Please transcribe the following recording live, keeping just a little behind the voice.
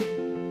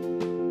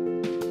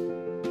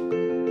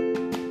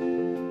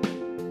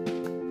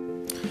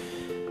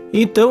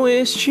Então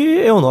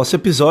este é o nosso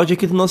episódio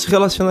aqui do nosso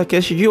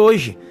RelacionaCast de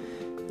hoje.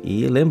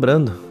 E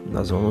lembrando,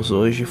 nós vamos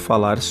hoje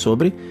falar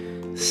sobre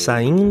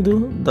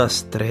Saindo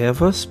das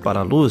Trevas para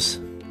a Luz.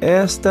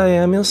 Esta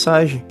é a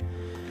mensagem.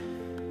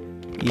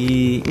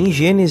 E em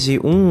Gênesis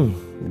 1,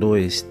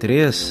 2,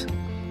 3,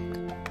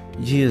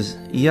 diz: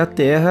 E a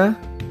terra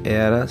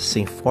era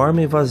sem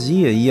forma e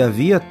vazia, e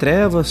havia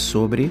trevas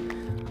sobre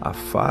a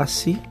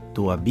face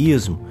do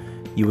abismo,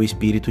 e o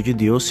Espírito de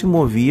Deus se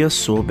movia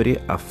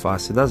sobre a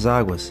face das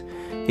águas.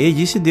 E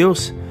disse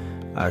Deus: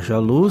 haja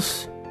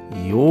luz,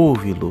 e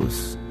houve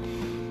luz.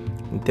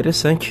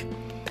 Interessante.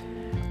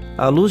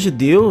 A luz de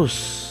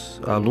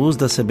Deus, a luz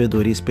da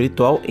sabedoria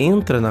espiritual,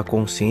 entra na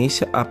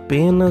consciência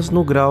apenas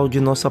no grau de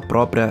nossa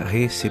própria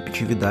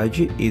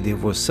receptividade e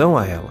devoção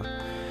a ela.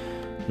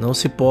 Não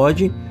se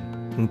pode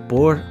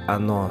impor a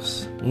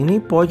nós, e nem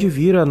pode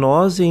vir a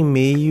nós em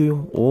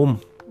meio ou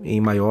em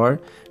maior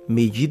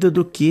medida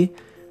do que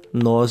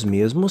nós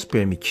mesmos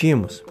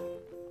permitimos.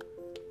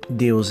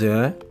 Deus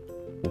é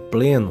o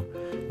pleno,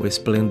 o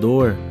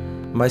esplendor,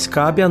 mas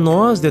cabe a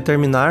nós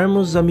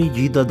determinarmos a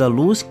medida da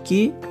luz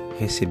que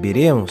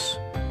receberemos.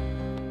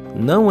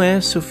 Não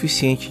é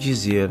suficiente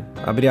dizer,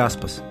 abre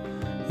aspas,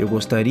 eu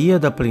gostaria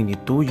da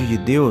plenitude de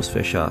Deus,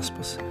 fecha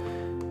aspas,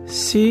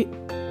 se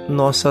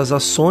nossas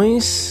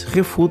ações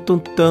refutam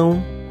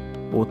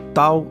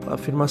tal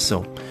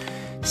afirmação.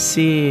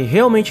 Se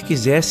realmente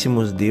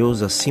quiséssemos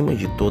Deus acima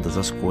de todas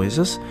as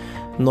coisas,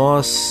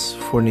 nós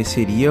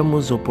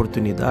forneceríamos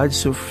oportunidade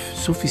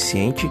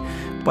suficiente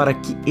para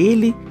que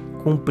Ele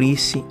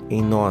cumprisse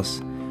em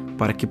nós,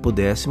 para que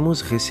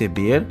pudéssemos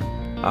receber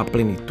a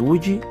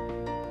plenitude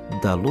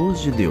da luz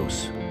de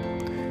Deus.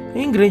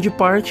 Em grande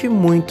parte,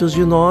 muitos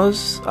de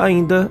nós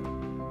ainda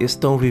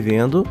estão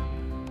vivendo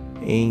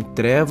em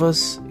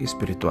trevas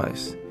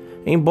espirituais.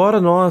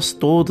 Embora nós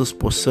todos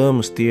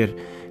possamos ter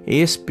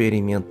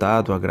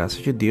experimentado a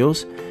graça de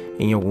Deus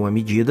em alguma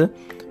medida,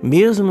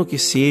 mesmo que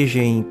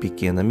seja em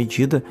pequena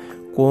medida,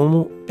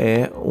 como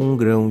é um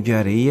grão de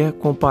areia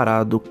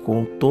comparado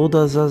com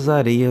todas as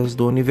areias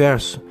do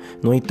universo.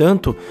 No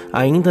entanto,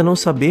 ainda não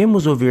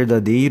sabemos o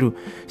verdadeiro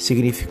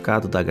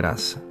significado da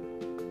graça,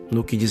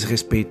 no que diz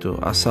respeito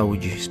à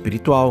saúde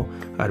espiritual,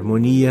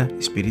 harmonia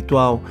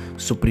espiritual,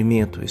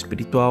 suprimento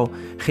espiritual,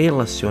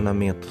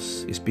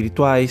 relacionamentos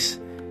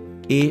espirituais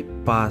e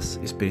paz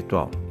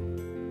espiritual.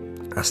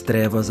 As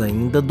trevas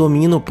ainda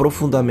dominam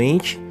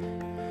profundamente.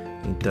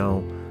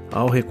 Então,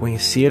 ao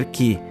reconhecer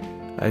que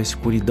a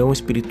escuridão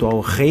espiritual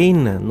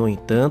reina, no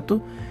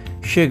entanto,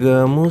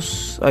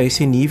 chegamos a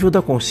esse nível da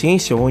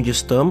consciência onde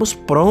estamos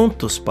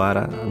prontos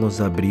para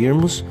nos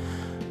abrirmos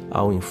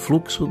ao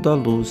influxo da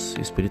luz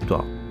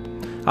espiritual.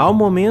 Há um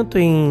momento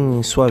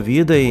em sua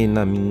vida e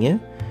na minha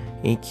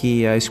em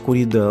que a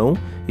escuridão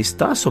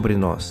está sobre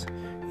nós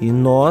e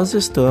nós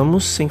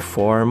estamos sem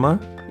forma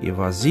e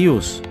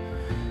vazios.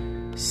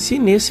 Se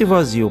nesse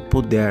vazio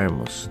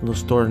pudermos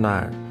nos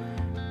tornar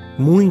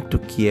muito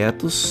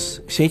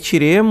quietos,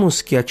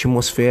 sentiremos que a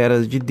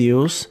atmosfera de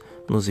Deus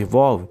nos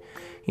envolve,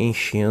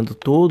 enchendo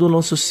todo o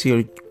nosso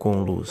ser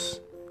com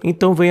luz.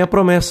 Então vem a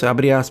promessa,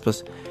 abre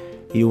aspas,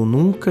 eu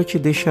nunca te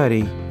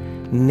deixarei,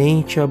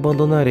 nem te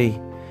abandonarei.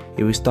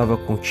 Eu estava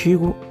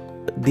contigo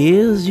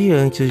desde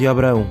antes de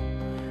Abraão,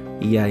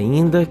 e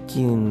ainda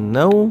que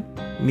não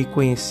me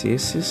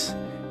conhecesses,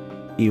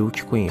 eu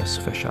te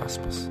conheço, fecha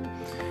aspas.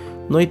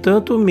 No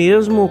entanto,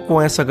 mesmo com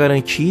essa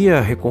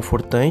garantia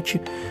reconfortante,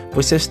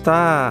 você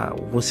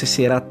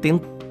será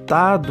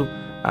tentado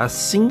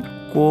assim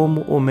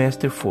como o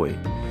Mestre foi.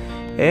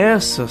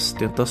 Essas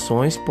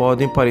tentações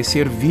podem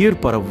parecer vir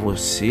para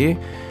você,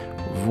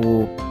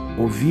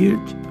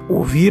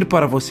 ouvir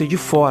para você de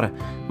fora,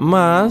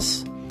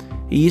 mas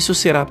isso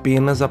será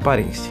apenas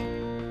aparência.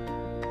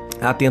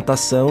 A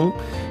tentação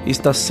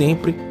está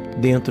sempre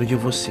dentro de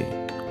você.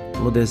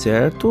 No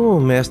deserto, o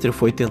mestre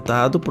foi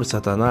tentado por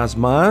Satanás,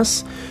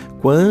 mas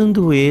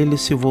quando ele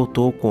se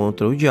voltou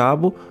contra o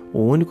diabo,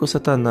 o único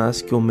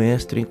Satanás que o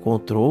mestre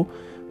encontrou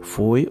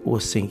foi o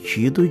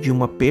sentido de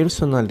uma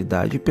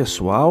personalidade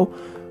pessoal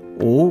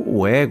ou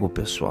o ego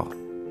pessoal.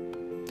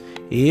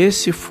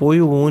 Esse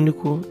foi o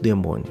único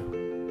demônio.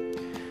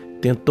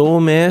 Tentou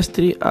o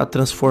mestre a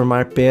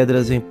transformar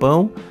pedras em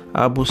pão,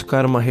 a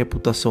buscar uma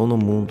reputação no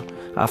mundo,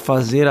 a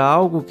fazer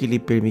algo que lhe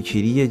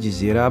permitiria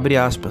dizer, abre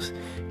aspas,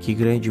 que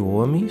grande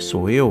homem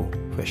sou eu,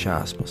 fecha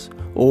aspas,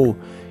 ou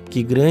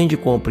que grande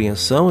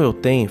compreensão eu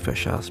tenho,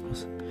 fecha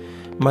aspas.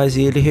 Mas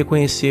ele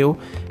reconheceu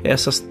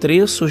essas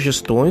três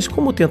sugestões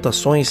como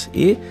tentações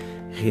e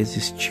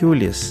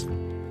resistiu-lhes,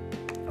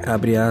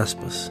 abre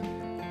aspas,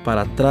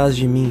 para trás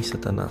de mim,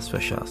 Satanás,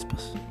 fecha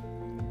aspas.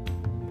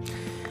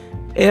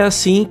 É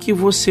assim que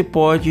você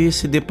pode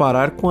se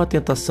deparar com a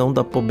tentação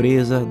da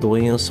pobreza,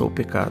 doença ou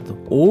pecado.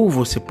 Ou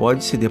você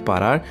pode se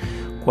deparar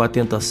com a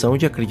tentação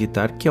de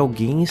acreditar que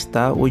alguém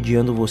está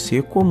odiando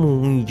você como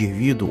um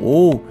indivíduo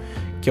ou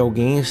que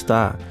alguém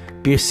está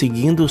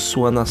perseguindo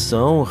sua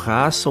nação,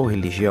 raça ou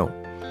religião.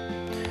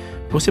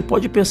 Você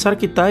pode pensar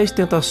que tais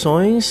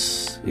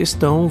tentações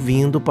estão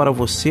vindo para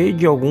você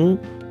de algum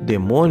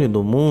demônio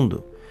do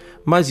mundo,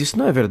 Mas isso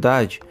não é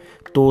verdade.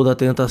 Toda a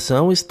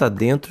tentação está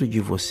dentro de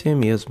você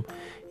mesmo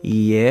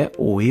e é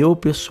o eu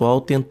pessoal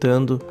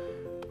tentando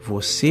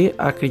você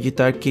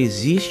acreditar que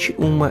existe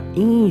uma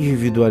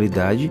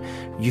individualidade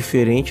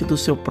diferente do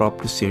seu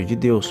próprio ser de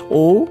Deus,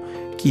 ou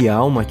que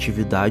há uma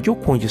atividade ou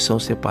condição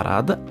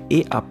separada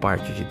e à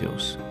parte de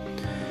Deus.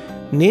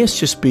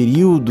 Nestes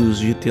períodos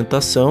de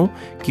tentação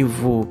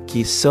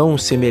que são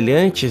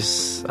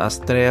semelhantes às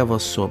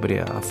trevas sobre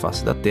a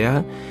face da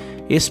terra,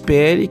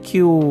 espere que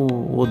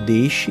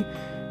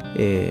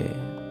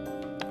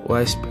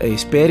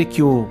espere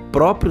que o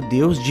próprio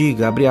Deus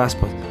diga, abre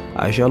aspas,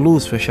 haja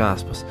luz, fecha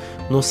aspas,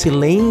 no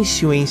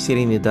silêncio, em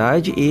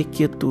serenidade e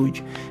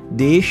quietude.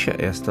 Deixa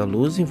esta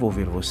luz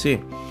envolver você.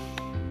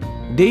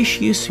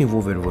 Deixe isso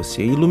envolver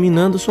você,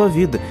 iluminando sua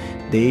vida.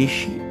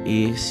 Deixe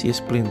esse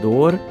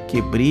esplendor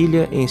que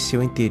brilha em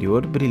seu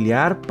interior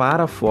brilhar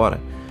para fora,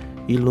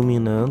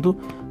 iluminando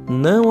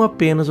não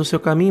apenas o seu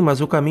caminho,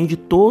 mas o caminho de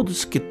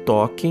todos que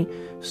toquem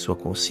sua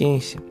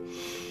consciência.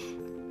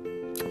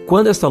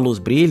 Quando esta luz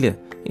brilha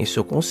em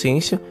sua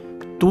consciência,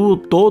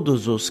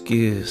 todos os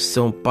que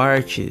são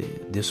parte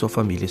de sua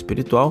família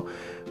espiritual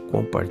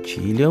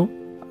compartilham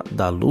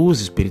da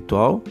luz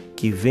espiritual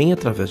que vem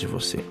através de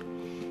você.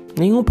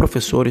 Nenhum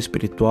professor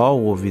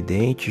espiritual ou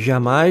vidente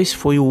jamais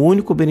foi o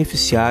único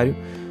beneficiário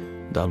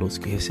da luz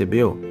que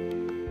recebeu.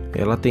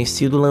 Ela tem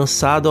sido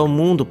lançada ao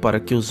mundo para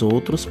que os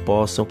outros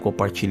possam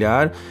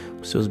compartilhar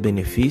os seus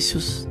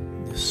benefícios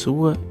de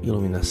sua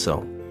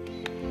iluminação.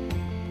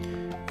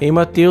 Em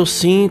Mateus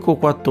 5,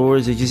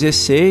 14 e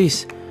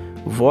 16,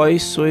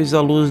 vós sois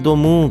a luz do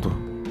mundo,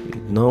 e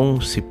não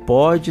se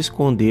pode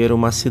esconder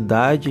uma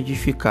cidade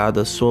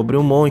edificada sobre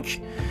um monte,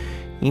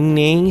 e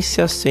nem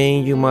se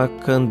acende uma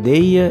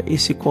candeia e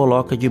se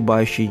coloca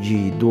debaixo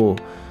do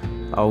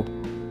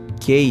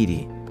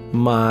alqueire,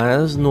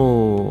 mas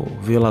no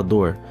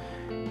velador,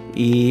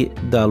 e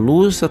dá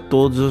luz a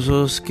todos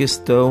os que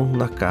estão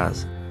na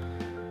casa.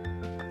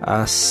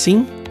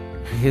 Assim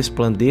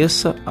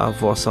resplandeça a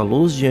vossa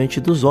luz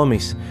diante dos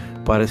homens,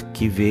 para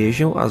que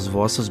vejam as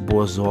vossas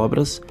boas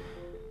obras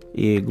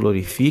e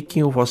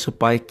glorifiquem o vosso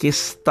Pai que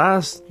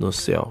estás nos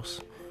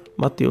céus.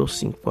 Mateus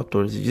 5,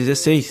 14 e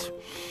 16.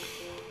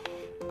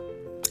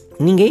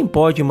 Ninguém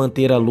pode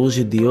manter a luz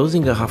de Deus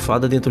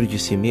engarrafada dentro de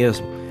si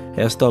mesmo.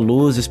 Esta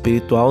luz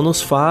espiritual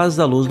nos faz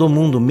a luz do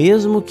mundo,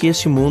 mesmo que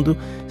este mundo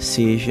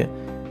seja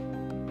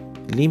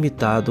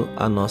limitado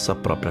à nossa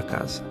própria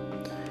casa.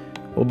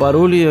 O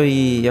barulho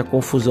e a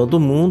confusão do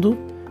mundo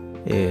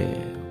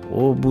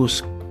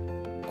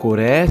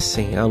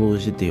obscurecem a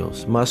luz de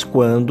Deus, mas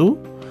quando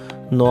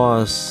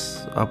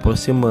nós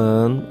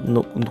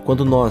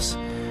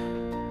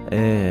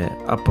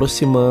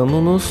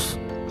aproximamos-nos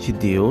de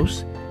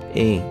Deus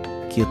em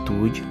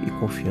quietude e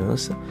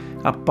confiança,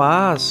 a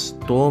paz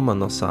toma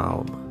nossa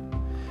alma.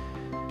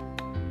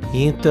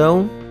 E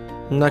então,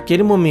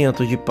 naquele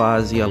momento de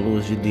paz e a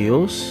luz de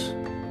Deus,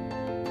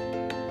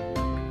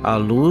 a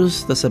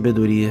luz da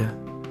sabedoria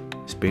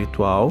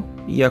espiritual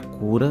e a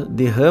cura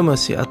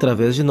derrama-se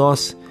através de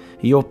nós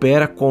e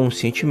opera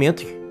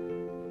conscientemente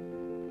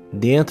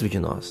dentro de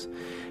nós.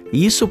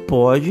 Isso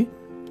pode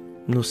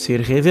nos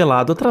ser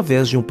revelado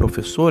através de um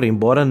professor,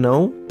 embora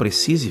não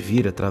precise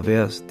vir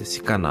através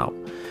desse canal.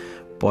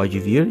 Pode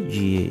vir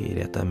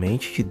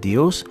diretamente de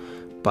Deus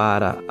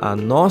para a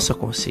nossa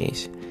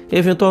consciência.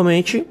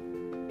 Eventualmente,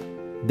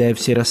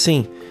 deve ser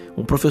assim.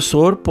 Um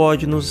professor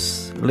pode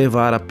nos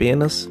levar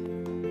apenas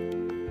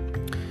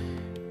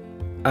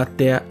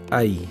até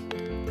aí.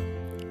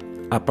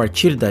 A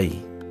partir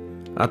daí,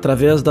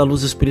 através da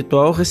luz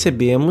espiritual,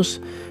 recebemos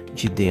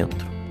de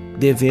dentro.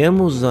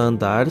 Devemos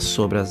andar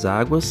sobre as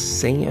águas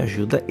sem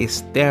ajuda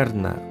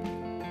externa.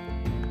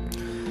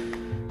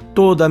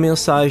 Toda a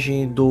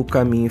mensagem do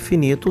caminho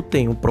infinito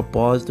tem o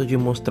propósito de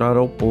mostrar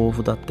ao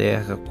povo da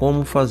Terra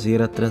como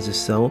fazer a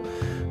transição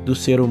do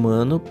ser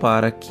humano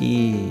para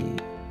que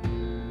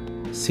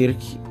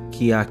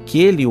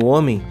aquele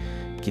homem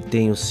que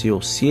tem o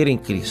seu ser em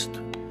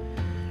Cristo.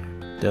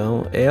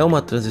 Então, é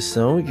uma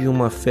transição de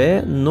uma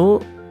fé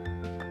no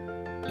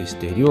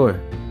exterior,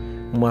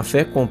 uma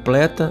fé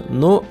completa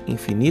no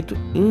infinito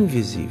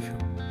invisível.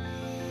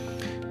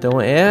 Então,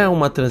 é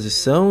uma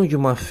transição de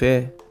uma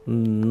fé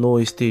no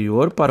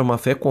exterior para uma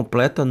fé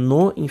completa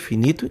no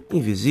infinito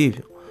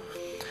invisível.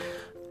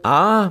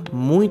 Há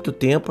muito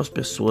tempo as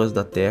pessoas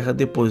da Terra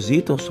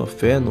depositam sua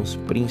fé nos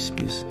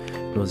príncipes,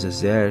 nos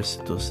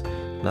exércitos,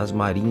 nas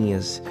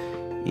marinhas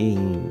e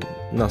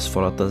nas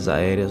frotas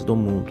aéreas do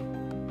mundo,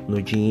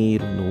 no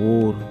dinheiro,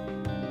 no ouro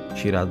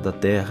tirado da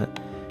terra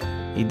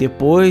e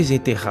depois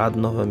enterrado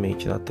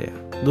novamente na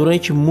terra.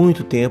 Durante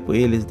muito tempo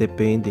eles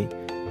dependem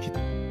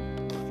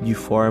de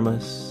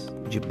formas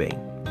de bem.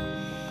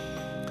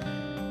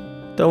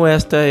 Então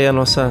esta é a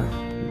nossa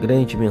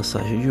grande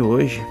mensagem de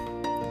hoje,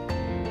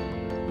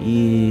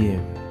 e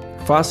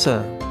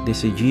faça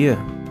desse dia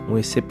um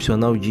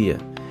excepcional dia.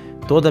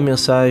 Toda a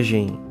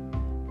mensagem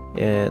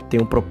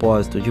tem um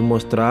propósito de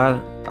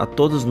mostrar a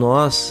todos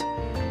nós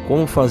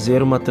como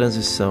fazer uma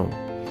transição.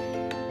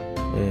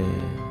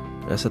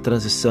 Essa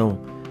transição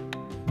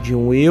de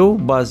um eu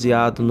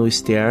baseado no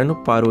externo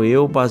para o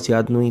eu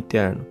baseado no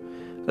interno.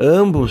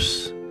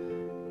 Ambos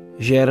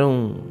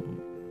geram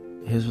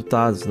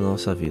resultados na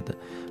nossa vida,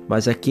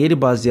 mas aquele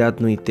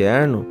baseado no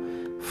interno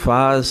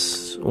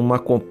faz uma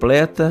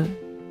completa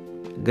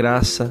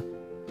graça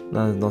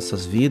nas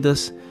nossas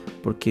vidas,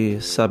 porque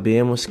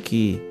sabemos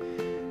que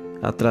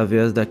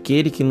através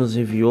daquele que nos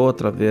enviou,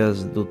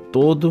 através do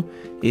todo,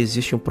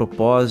 existe um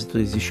propósito,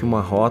 existe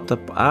uma rota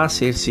a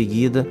ser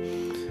seguida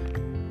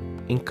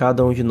em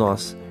cada um de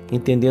nós,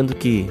 entendendo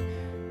que,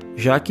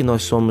 já que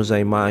nós somos a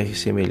imagem e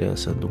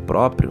semelhança do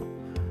próprio,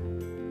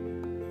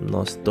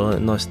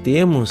 nós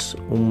temos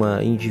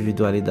uma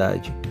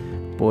individualidade,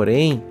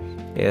 porém,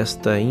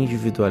 esta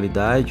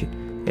individualidade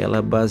ela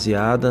é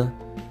baseada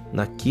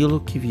naquilo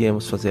que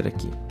viemos fazer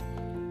aqui.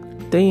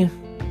 Tenha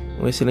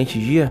um excelente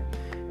dia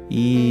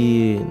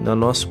e no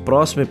nosso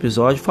próximo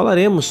episódio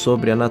falaremos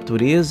sobre a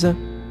natureza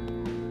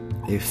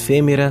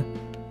efêmera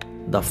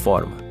da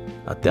forma.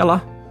 Até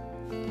lá!